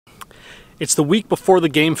It's the week before the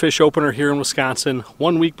game fish opener here in Wisconsin,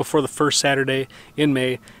 1 week before the first Saturday in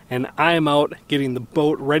May, and I am out getting the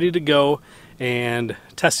boat ready to go and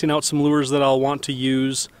testing out some lures that I'll want to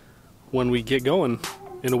use when we get going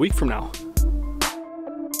in a week from now.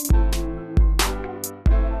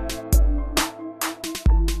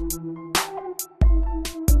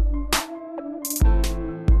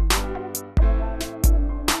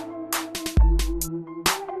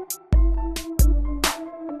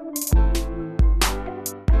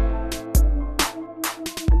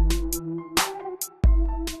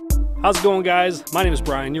 How's it going, guys? My name is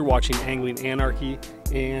Brian. You're watching Angling Anarchy,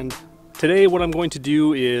 and today what I'm going to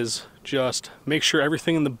do is just make sure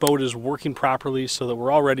everything in the boat is working properly so that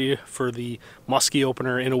we're all ready for the musky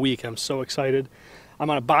opener in a week. I'm so excited. I'm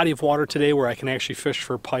on a body of water today where I can actually fish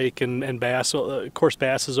for pike and bass. Of course,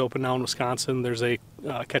 bass is open now in Wisconsin. There's a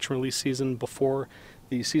catch and release season before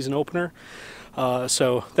the season opener,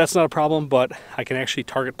 so that's not a problem, but I can actually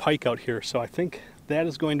target pike out here. So I think that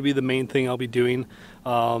is going to be the main thing I'll be doing.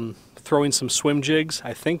 Throwing some swim jigs.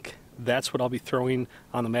 I think that's what I'll be throwing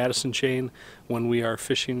on the Madison chain when we are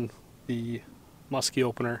fishing the musky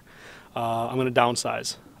opener. I'm going to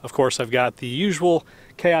downsize. Of course, I've got the usual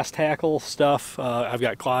chaos tackle stuff. I've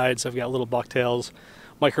got glides, I've got little bucktails,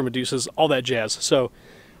 micro medusas, all that jazz. So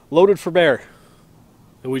loaded for bear.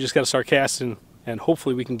 And we just got to start casting, and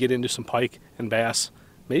hopefully we can get into some pike and bass,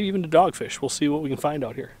 maybe even to dogfish. We'll see what we can find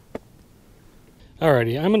out here.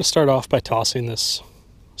 Alrighty, I'm going to start off by tossing this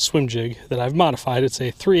swim jig that I've modified. It's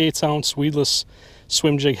a 3/8 ounce weedless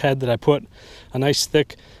swim jig head that I put a nice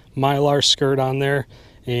thick mylar skirt on there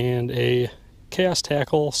and a chaos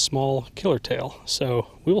tackle small killer tail. So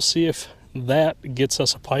we will see if that gets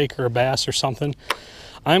us a pike or a bass or something.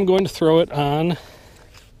 I'm going to throw it on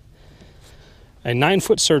a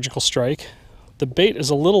 9-foot surgical strike. The bait is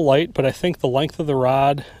a little light, but I think the length of the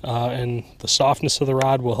rod and the softness of the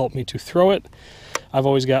rod will help me to throw it. I've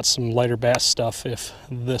always got some lighter bass stuff if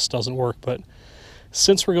this doesn't work, but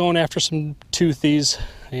since we're going after some toothies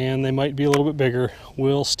and they might be a little bit bigger,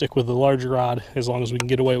 we'll stick with the larger rod as long as we can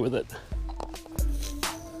get away with it.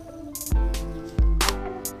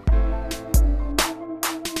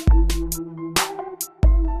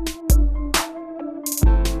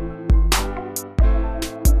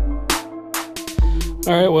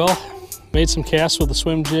 All right, well, made some casts with the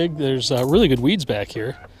swim jig. There's really good weeds back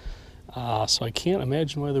here. So I can't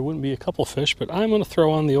imagine why there wouldn't be a couple fish, but I'm going to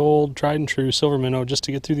throw on the old tried and true silver minnow just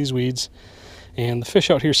to get through these weeds. And the fish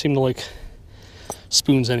out here seem to like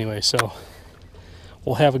spoons anyway, so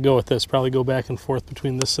we'll have a go at this. Probably go back and forth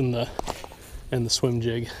between this and the swim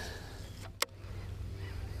jig.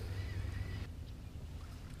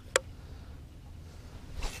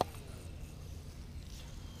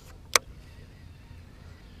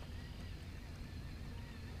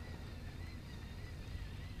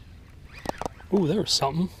 Ooh, there was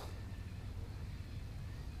something.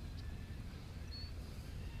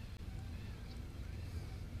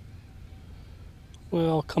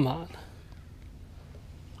 Well, come on.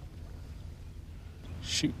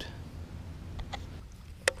 Shoot.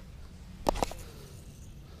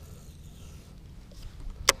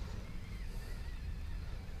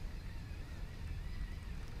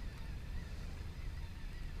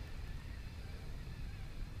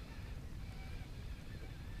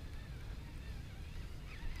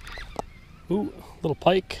 Ooh, little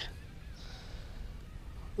pike.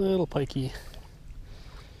 Little pikey.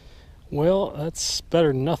 Well, that's better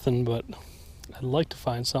than nothing, but I'd like to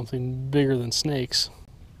find something bigger than snakes.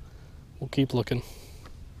 We'll keep looking.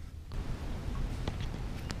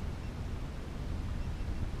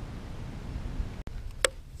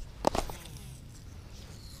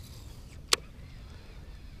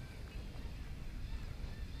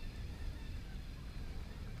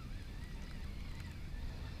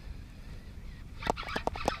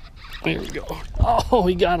 There we go. Oh,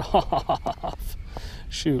 he got off.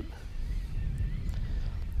 Shoot.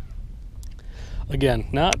 Again,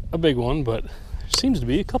 not a big one, but there seems to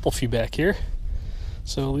be a couple few back here.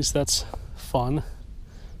 So at least that's fun.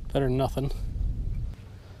 Better than nothing.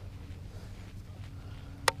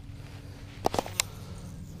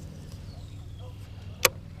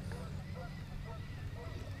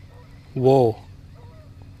 Whoa.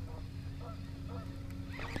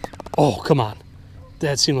 Oh, come on.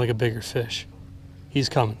 That seemed like a bigger fish. He's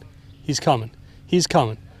coming. He's coming. He's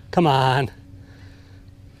coming. Come on.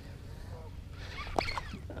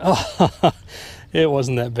 Oh, it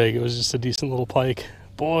wasn't that big. It was just a decent little pike.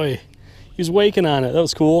 Boy, he was waking on it. That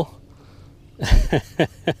was cool.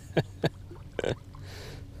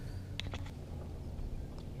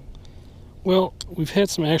 Well, we've had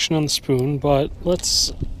some action on the spoon, but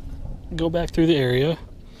let's go back through the area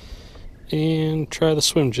and try the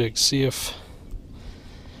swim jig, see if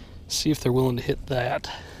they're willing to hit that.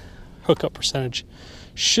 Hookup percentage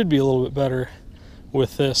should be a little bit better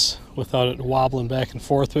with this without it wobbling back and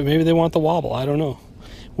forth, but maybe they want the wobble. I don't know.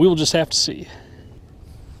 We will just have to see.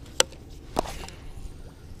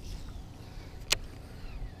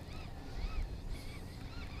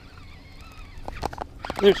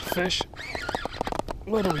 There's a fish.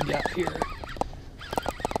 What do we got here?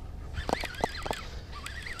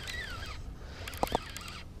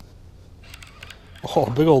 Oh,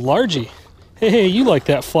 big old largie. Hey, you like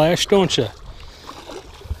that flash, don't you?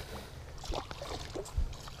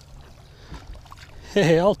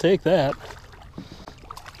 Hey, I'll take that.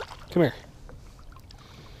 Come here.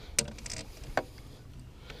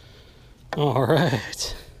 All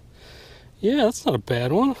right. Yeah, that's not a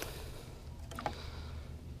bad one.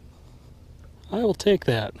 I will take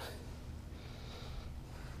that.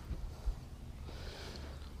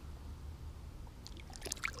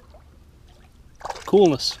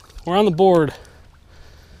 Coolness. We're on the board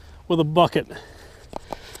with a bucket.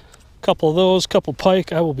 Couple of those, couple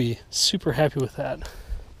pike. I will be super happy with that.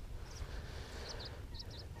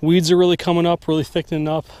 Weeds are really coming up, really thickening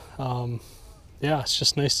up. Yeah, it's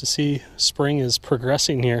just nice to see spring is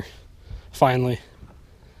progressing here, finally.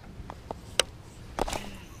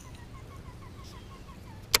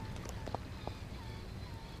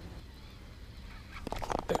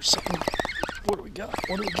 There's something. What do we got?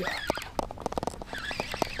 What do we got?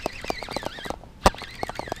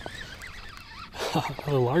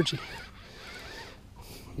 Another largie.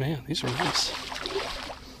 Man, these are nice.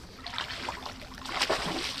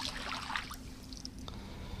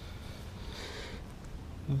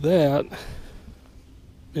 That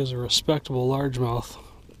is a respectable largemouth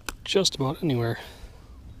just about anywhere.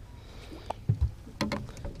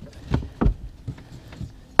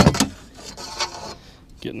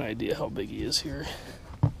 Get an idea how big he is here.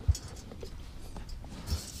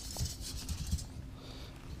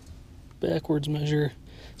 Backwards measure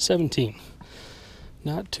 17.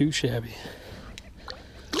 Not too shabby.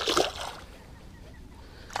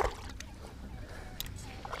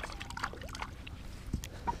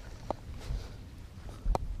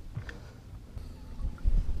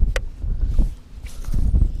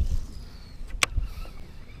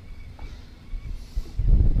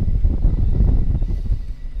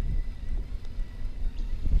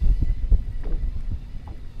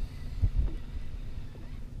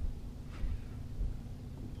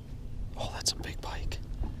 That's a big pike.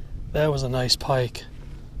 That was a nice pike.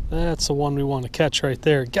 That's the one we want to catch right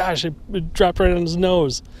there. Gosh, it dropped right on his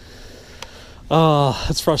nose. Oh,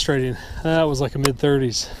 that's frustrating. That was like a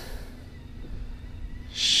mid-30s.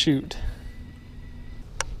 Shoot.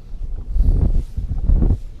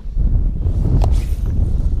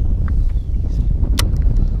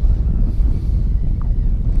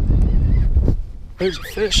 There's a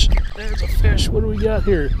fish. There's a fish. What do we got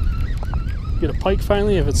here? Get a pike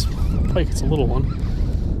finally. If it's pike, it's a little one.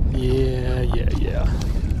 Yeah.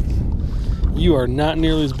 You are not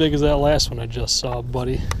nearly as big as that last one I just saw,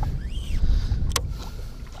 buddy.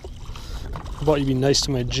 How about you be nice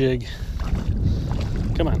to my jig?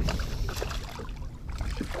 Come on.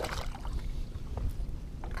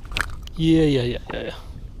 Yeah.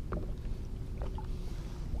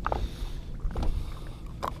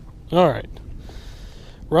 All right.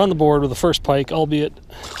 We're on the board with the first pike, albeit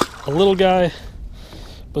a little guy,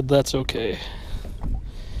 but that's okay.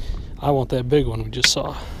 I want that big one we just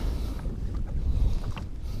saw.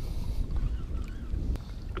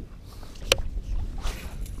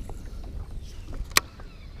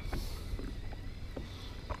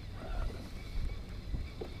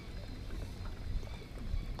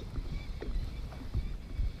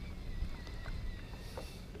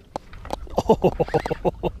 Oh,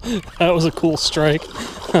 that was a cool strike.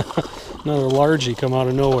 Another largie come out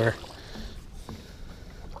of nowhere.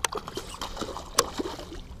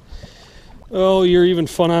 Oh, you're even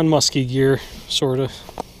fun on musky gear, sort of.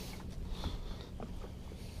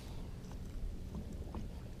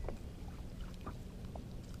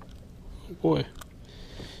 Boy.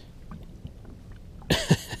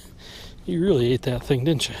 You really ate that thing,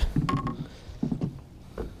 didn't you?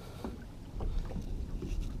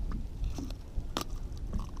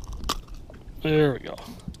 There we go.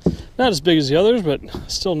 Not as big as the others, but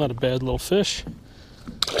still not a bad little fish.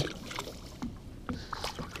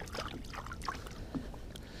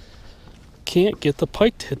 Can't get the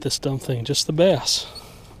pike to hit this dumb thing, just the bass.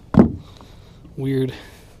 Weird.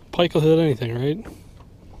 Pike will hit anything, right?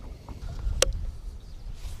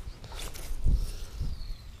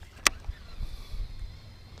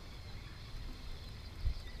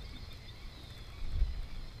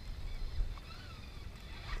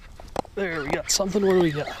 There, we got something. What do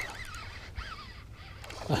we got?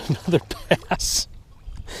 Another bass.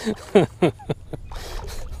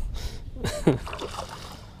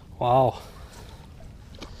 Wow.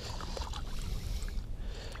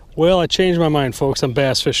 Well, I changed my mind, folks. I'm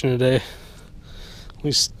bass fishing today. At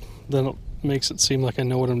least then it makes it seem like I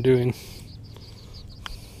know what I'm doing.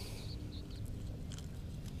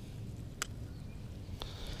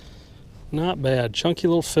 Not bad. Chunky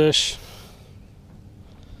little fish.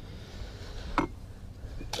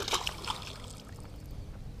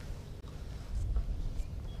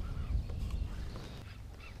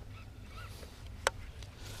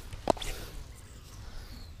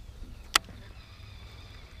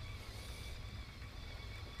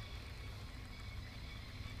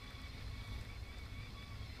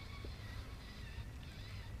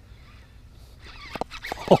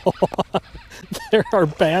 There are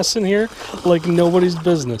bass in here like nobody's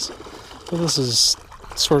business. Well, this is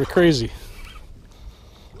sort of crazy.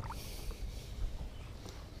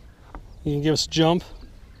 You can give us a jump.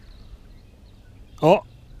 Oh,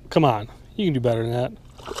 come on. You can do better than that.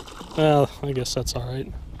 Well, I guess that's all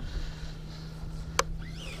right.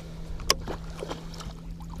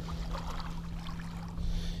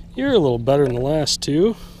 You're a little better than the last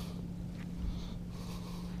two.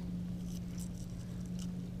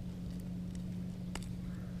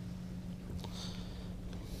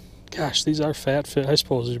 Gosh, these are fat fish. I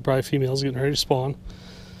suppose these are probably females getting ready to spawn.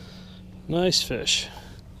 Nice fish.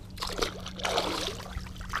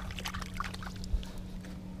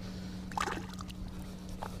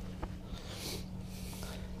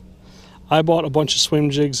 I bought a bunch of swim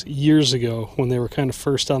jigs years ago when they were kind of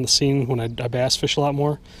first on the scene, when I bass fish a lot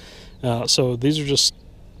more. So these are just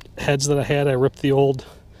heads that I had. I ripped the old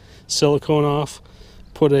silicone off,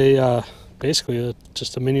 put a basically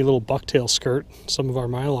just a mini little bucktail skirt, some of our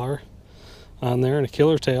mylar on there, and a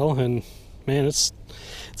killer tail, and man, it's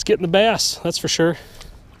getting the bass, that's for sure.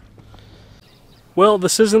 Well,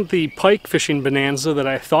 this isn't the pike fishing bonanza that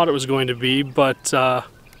I thought it was going to be, but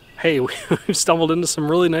hey, we've stumbled into some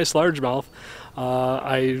really nice largemouth.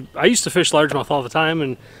 I used to fish largemouth all the time,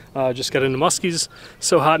 and just got into muskies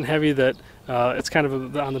so hot and heavy that it's kind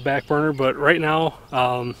of on the back burner. But right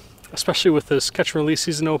now, especially with this catch and release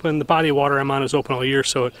season open, the body of water I'm on is open all year,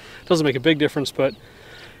 so it doesn't make a big difference. But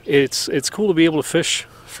it's cool to be able to fish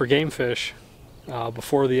for game fish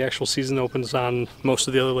before the actual season opens on most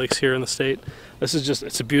of the other lakes here in the state. This is just,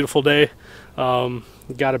 it's a beautiful day.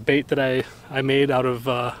 Got a bait that I made out of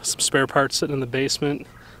some spare parts sitting in the basement.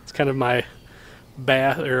 It's kind of my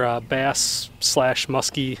bass slash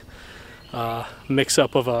musky mix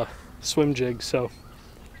up of a swim jig. So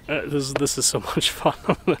this is so much fun.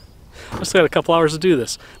 I just got a couple hours to do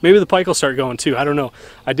this. Maybe the pike will start going too. I don't know.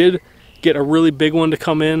 I did get a really big one to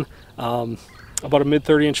come in, about a mid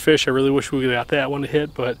 30-inch fish. I really wish we could have got that one to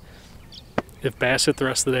hit, but if bass hit the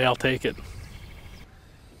rest of the day, I'll take it.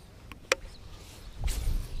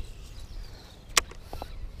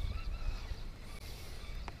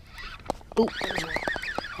 Oh,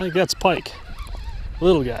 I think that's pike.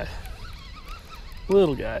 Little guy.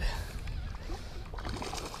 Little guy.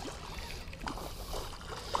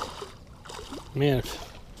 Man,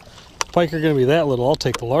 if pike are going to be that little, I'll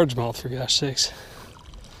take the largemouth, for gosh sakes.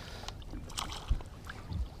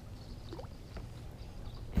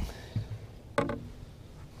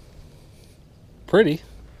 Pretty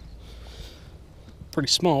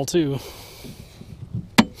small too.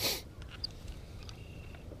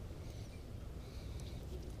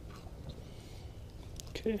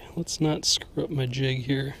 Okay, let's not screw up my jig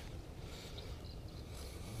here.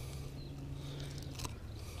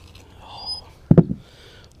 Oh,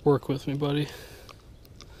 work with me, buddy.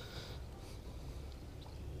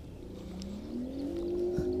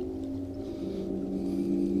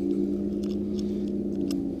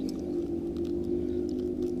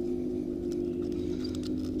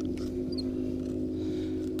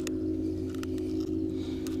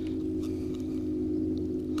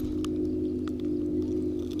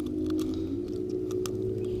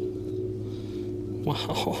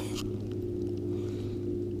 Wow.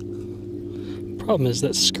 Problem is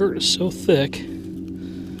that skirt is so thick,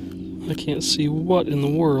 I can't see what in the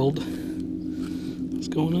world is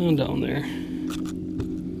going on down there.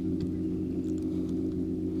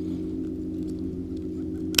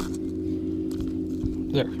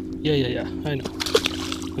 There. Yeah, I know.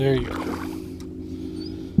 There you go.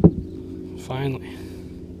 Finally.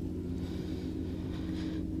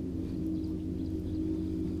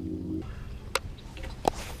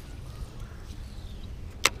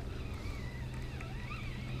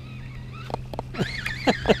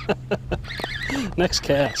 Next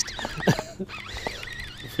cast.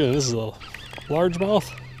 I good. This is a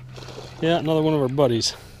largemouth. Yeah, another one of our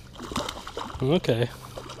buddies. Okay.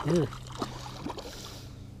 Here.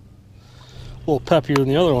 A little peppier than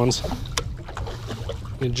the other ones.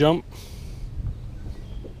 You jump.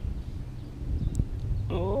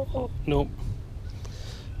 Oh, nope.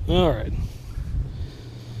 All right.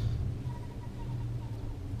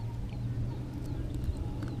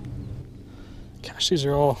 Gosh, these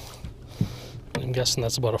are all, I'm guessing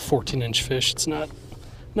that's about a 14-inch fish. It's not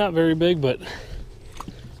very big, but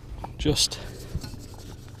just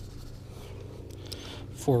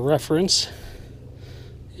for reference,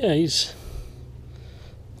 yeah, he's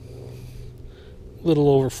a little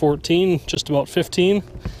over 14, just about 15.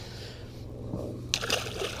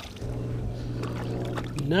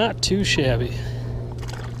 Not too shabby.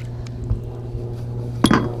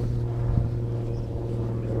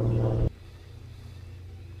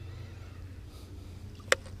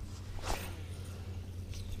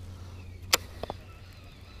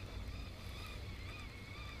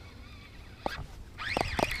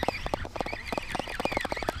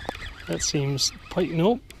 That seems Pike.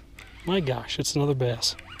 Nope. My gosh, it's another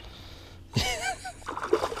bass.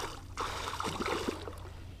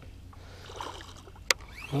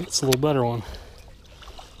 Well, that's a little better one.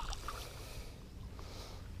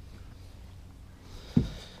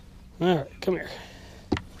 All right, come here.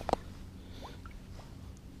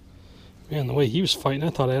 Man, the way he was fighting, I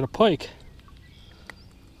thought I had a pike.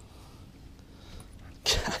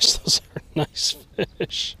 Gosh, those are nice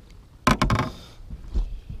fish.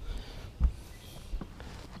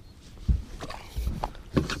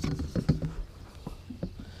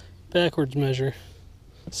 Backwards measure,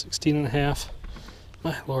 16.5.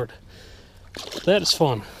 My Lord, that is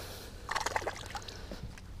fun.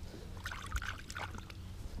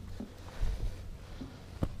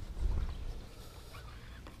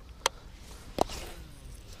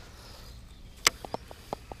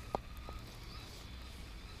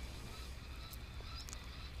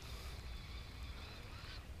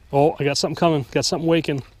 Oh, I got something coming. Got something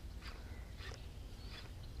waking.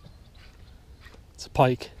 It's a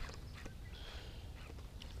pike.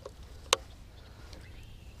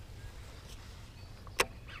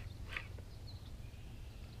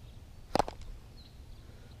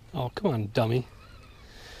 Oh, come on, dummy.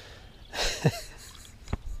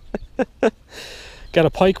 Got a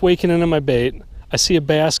pike waking in on my bait. I see a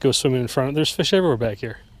bass go swimming in front. There's fish everywhere back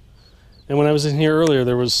here. And when I was in here earlier,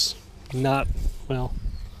 there was not, well,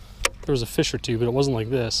 there was a fish or two, but it wasn't like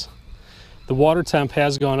this. The water temp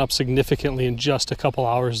has gone up significantly in just a couple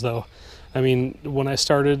hours, though. I mean, when I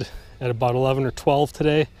started at about 11 or 12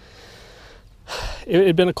 today, it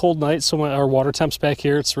had been a cold night, so our water temp's back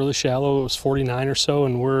here. It's really shallow. It was 49 or so,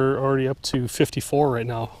 and we're already up to 54 right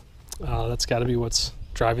now. That's got to be what's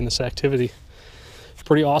driving this activity.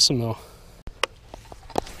 Pretty awesome, though.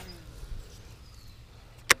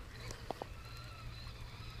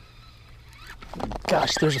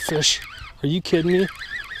 Gosh, there's a fish. Are you kidding me?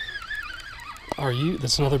 Are you?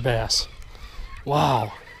 That's another bass.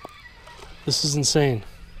 Wow. This is insane.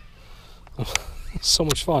 So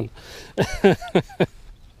much fun. Come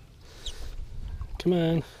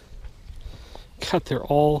on. God, they're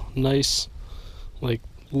all nice, like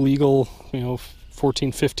legal,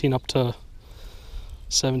 14, 15 up to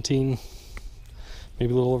 17,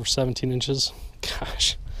 maybe a little over 17 inches.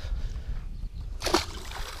 Gosh.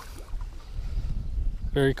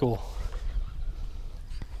 Very cool.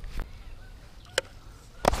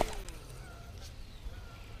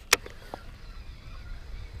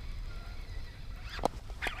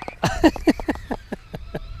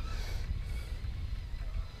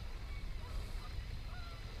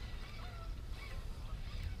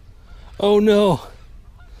 Oh no!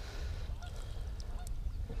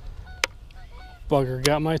 Bugger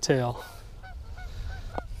got my tail.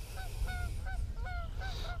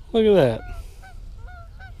 Look at that.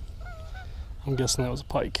 I'm guessing that was a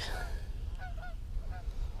pike.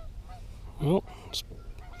 Well,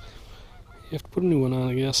 you have to put a new one on,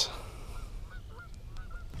 I guess.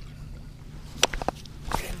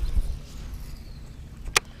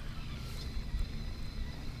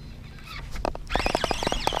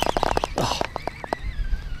 Oh.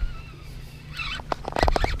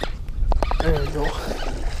 There we go.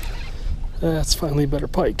 That's finally a better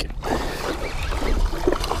pike.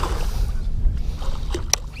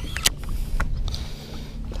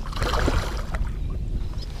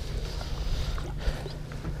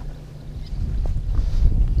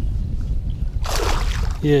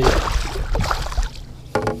 Yeah.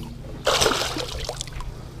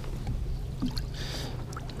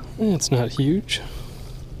 It's not huge,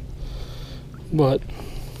 but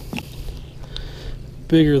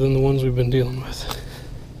bigger than the ones we've been dealing with.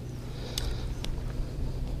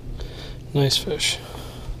 Nice fish.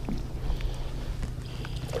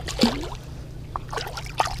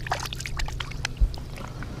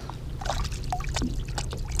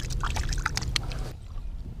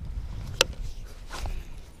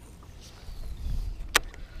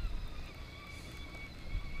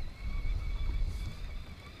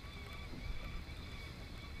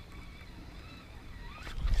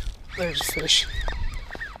 There's a fish.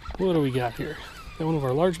 What do we got here? Got one of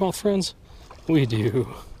our largemouth friends? We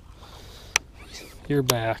do. You're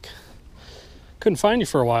back. Couldn't find you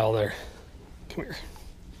for a while there. Come here.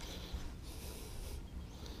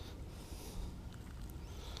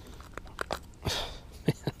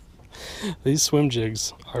 Man, these swim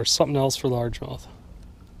jigs are something else for largemouth.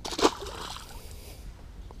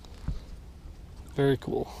 Very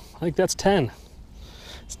cool. I think that's 10.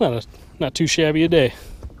 It's not too shabby a day.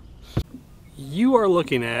 You are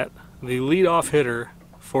looking at the leadoff hitter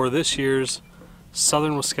for this year's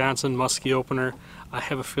Southern Wisconsin Musky opener. I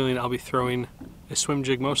have a feeling I'll be throwing a swim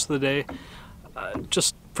jig most of the day,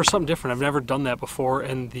 just for something different. I've never done that before,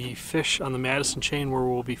 and the fish on the Madison chain where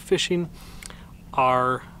we'll be fishing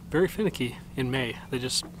are very finicky in May. They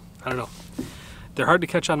just, I don't know, they're hard to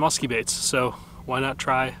catch on musky baits, so why not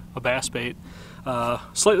try a bass bait?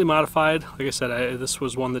 Slightly modified. Like I said, this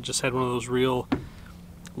was one that just had one of those real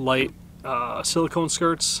light silicone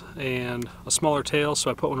skirts and a smaller tail,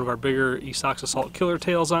 so I put one of our bigger East Ox Assault Killer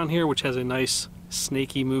tails on here, which has a nice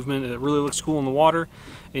snaky movement. It really looks cool in the water,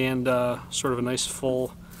 and sort of a nice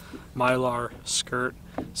full mylar skirt,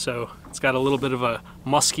 so it's got a little bit of a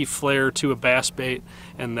musky flair to a bass bait,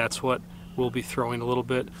 and that's what we'll be throwing a little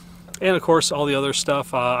bit. And of course all the other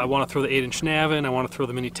stuff. I want to throw the 8-inch nav in. I want to throw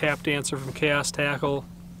the mini tap dancer from Chaos Tackle.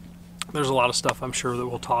 There's a lot of stuff I'm sure that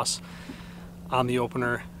we'll toss on the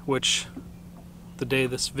opener, which the day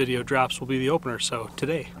this video drops will be the opener, so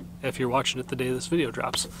today, if you're watching it the day this video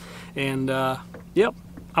drops. And yep,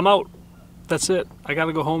 I'm out. That's it. I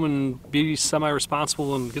gotta go home and be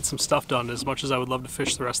semi-responsible and get some stuff done. As much as I would love to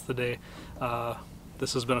fish the rest of the day,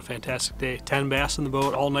 this has been a fantastic day. 10 bass in the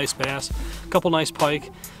boat, all nice bass, a couple nice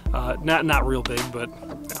pike, not real big, but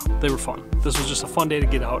yeah, they were fun. This was just a fun day to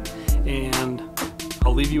get out, and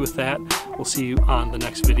I'll leave you with that. We'll see you on the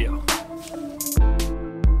next video.